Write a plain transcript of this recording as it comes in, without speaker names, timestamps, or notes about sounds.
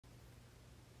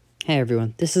Hey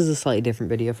everyone, this is a slightly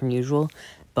different video from usual,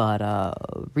 but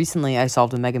recently I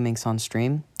solved a Megaminx on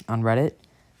stream on Reddit.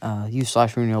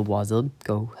 u/RunioldWazib.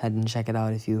 Go ahead and check it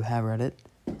out if you have Reddit.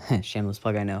 Shameless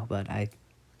plug, I know, but I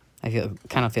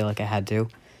kind of feel like I had to.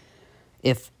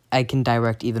 If I can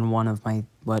direct even one of my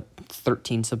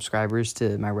 13 subscribers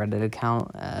to my Reddit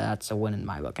account, that's a win in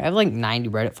my book. I have like 90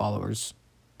 Reddit followers,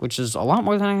 which is a lot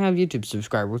more than I have YouTube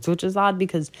subscribers, which is odd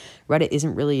because Reddit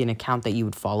isn't really an account that you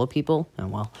would follow people. Oh,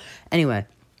 well. Anyway,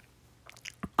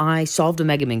 I solved a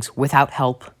Megaminx without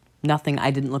help. Nothing.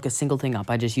 I didn't look a single thing up.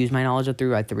 I just used my knowledge of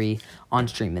 3x3 on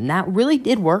stream. And that really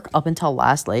did work up until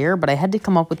last layer, but I had to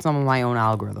come up with some of my own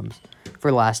algorithms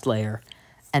for last layer.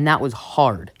 And that was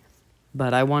hard.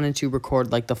 But I wanted to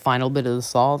record like the final bit of the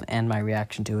solve and my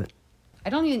reaction to it. I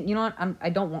don't even, you know what,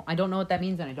 I don't know what that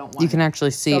means, and I don't want. You can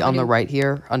actually see on the right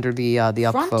here, under the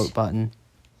upvote button.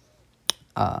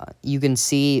 You can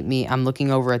see me, I'm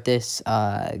looking over at this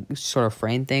sort of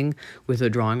frame thing with a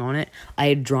drawing on it. I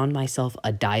had drawn myself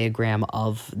a diagram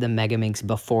of the Megaminx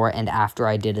before and after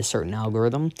I did a certain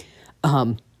algorithm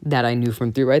that I knew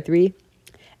from 3x3.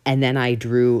 And then I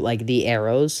drew, like, the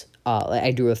arrows. I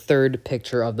drew a third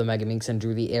picture of the Megaminx and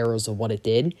drew the arrows of what it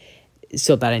did,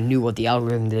 so that I knew what the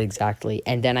algorithm did exactly.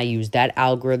 And then I used that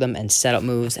algorithm and setup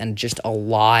moves and just a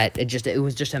lot. It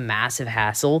was just a massive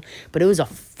hassle, but it was a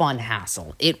fun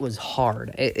hassle. It was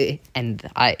hard,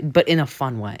 but in a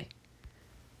fun way.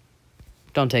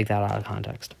 Don't take that out of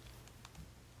context.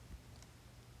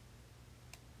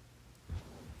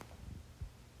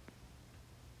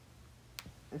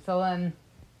 So then,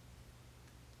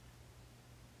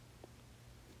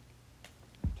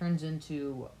 turns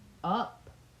into up.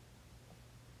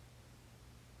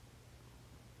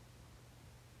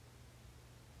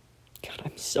 God,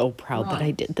 I'm so proud that I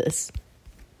did this.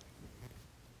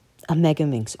 A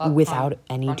Megaminx without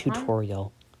any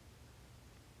tutorial.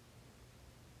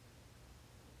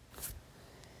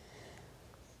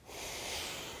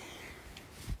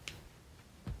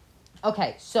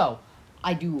 Okay, so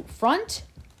I do front,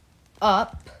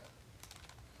 up,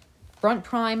 front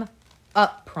prime,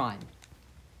 up prime.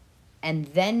 And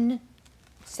then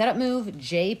setup move,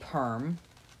 J perm.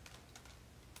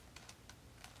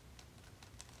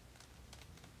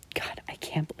 God, I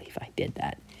can't believe I did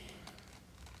that.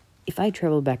 If I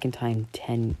traveled back in time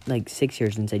 6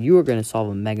 years and said you were going to solve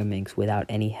a Megaminx without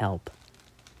any help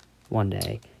one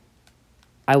day,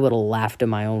 I would have laughed in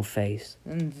my own face.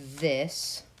 And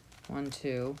this, 1,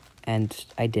 2. And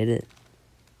I did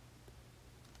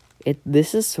it.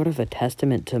 This is sort of a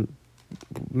testament to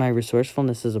my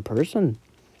resourcefulness as a person.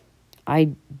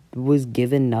 I was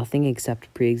given nothing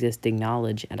except pre-existing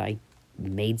knowledge, and I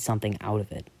made something out of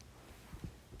it.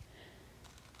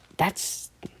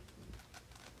 That's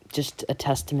just a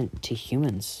testament to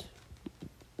humans.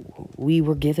 We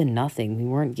were given nothing. We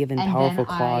weren't given powerful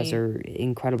claws or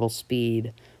incredible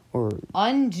speed or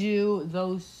undo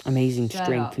those amazing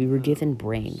strength. We were given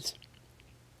brains.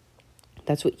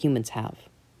 That's what humans have.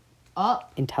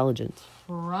 Up. Intelligence.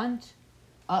 Front.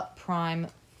 Up prime.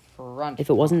 Front. If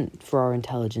it wasn't for our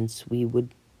intelligence, we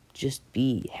would just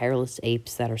be hairless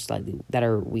apes that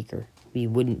are weaker. We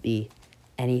wouldn't be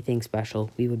anything special.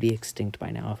 We would be extinct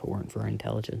by now if it weren't for our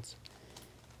intelligence.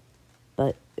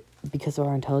 But because of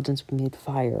our intelligence, we made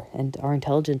fire, and our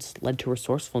intelligence led to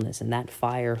resourcefulness, and that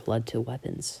fire led to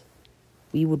weapons.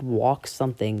 We would walk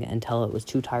something until it was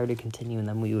too tired to continue, and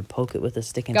then we would poke it with a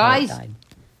stick until it died.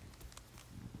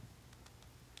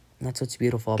 And that's what's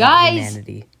beautiful about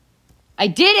humanity. I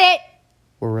did it!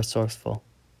 We're resourceful.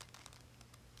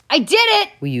 I did it!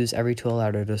 We use every tool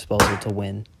at our disposal to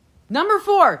win. Number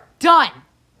 4, done!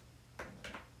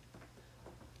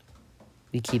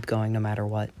 We keep going no matter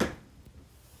what.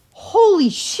 Holy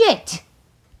shit!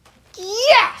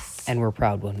 Yes! And we're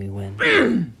proud when we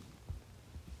win.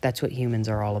 That's what humans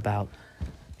are all about.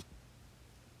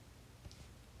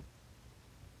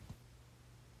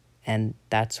 And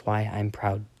that's why I'm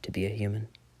proud to be a human.